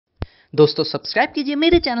दोस्तों सब्सक्राइब कीजिए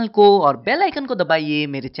मेरे चैनल को और बेल आइकन को दबाइए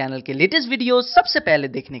मेरे चैनल के लेटेस्ट वीडियो सबसे पहले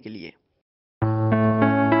देखने के लिए।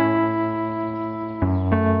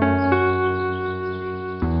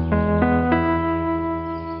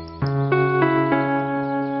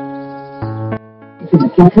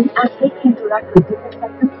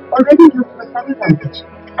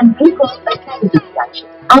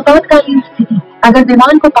 आपातकालीन स्थिति, अगर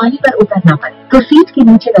विमान को पानी पर उतरना पड़े तो सीट के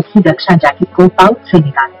नीचे रखी रक्षा जैकेट को पाउच से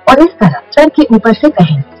निकालें और इस तरह सर के ऊपर से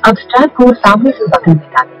पहने। अब स्ट्रैप को सामने से बगल में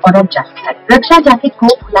डालें और एडजस्ट करें। रक्षा जैकेट को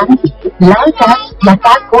फुलाने के लिए लाल टैप या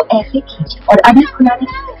टैप को ऐसे खींचें और अभी फुलाने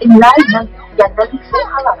के लिए इन लाल नली या नली से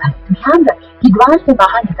हवा भरें। ध्यान रखें कि द्वार से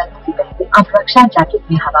बाहर निकलने से पहले आप रक्षा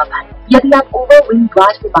जैकेट में हवा भरें। यदि आप ओवर विंग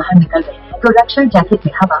द्वार से बाहर निकल रहे हैं तो रक्षा जैकेट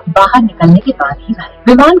में हवा बाहर निकलने के बाद ही भरें।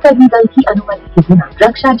 विमान कर्मी दल की अनुमति के बिना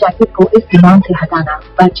रक्षा जैकेट को इस विमान से हटाना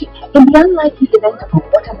वर्जित है। In the unlikely event of a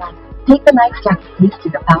water landing, take the life jacket placed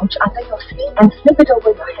in the pouch under your seat and slip it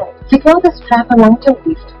over your head. Secure the strap around your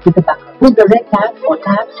waist with a buckle. Pull the red tab or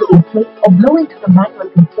tabs to inflate or blow into the manual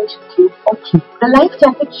inflation tube or tube. The life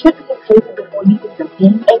jacket should be inflated before leaving the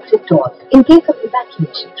main exit doors. In case of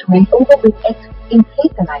evacuation through an overwing exit,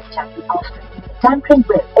 inflate the life jacket often. Tampering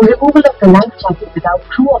with or removal of the life jacket without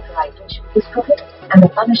crew authorization is prohibited and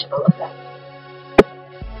a punishable offense.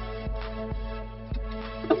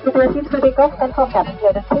 Proceed for takeoff and for cabin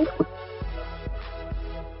clearance, please.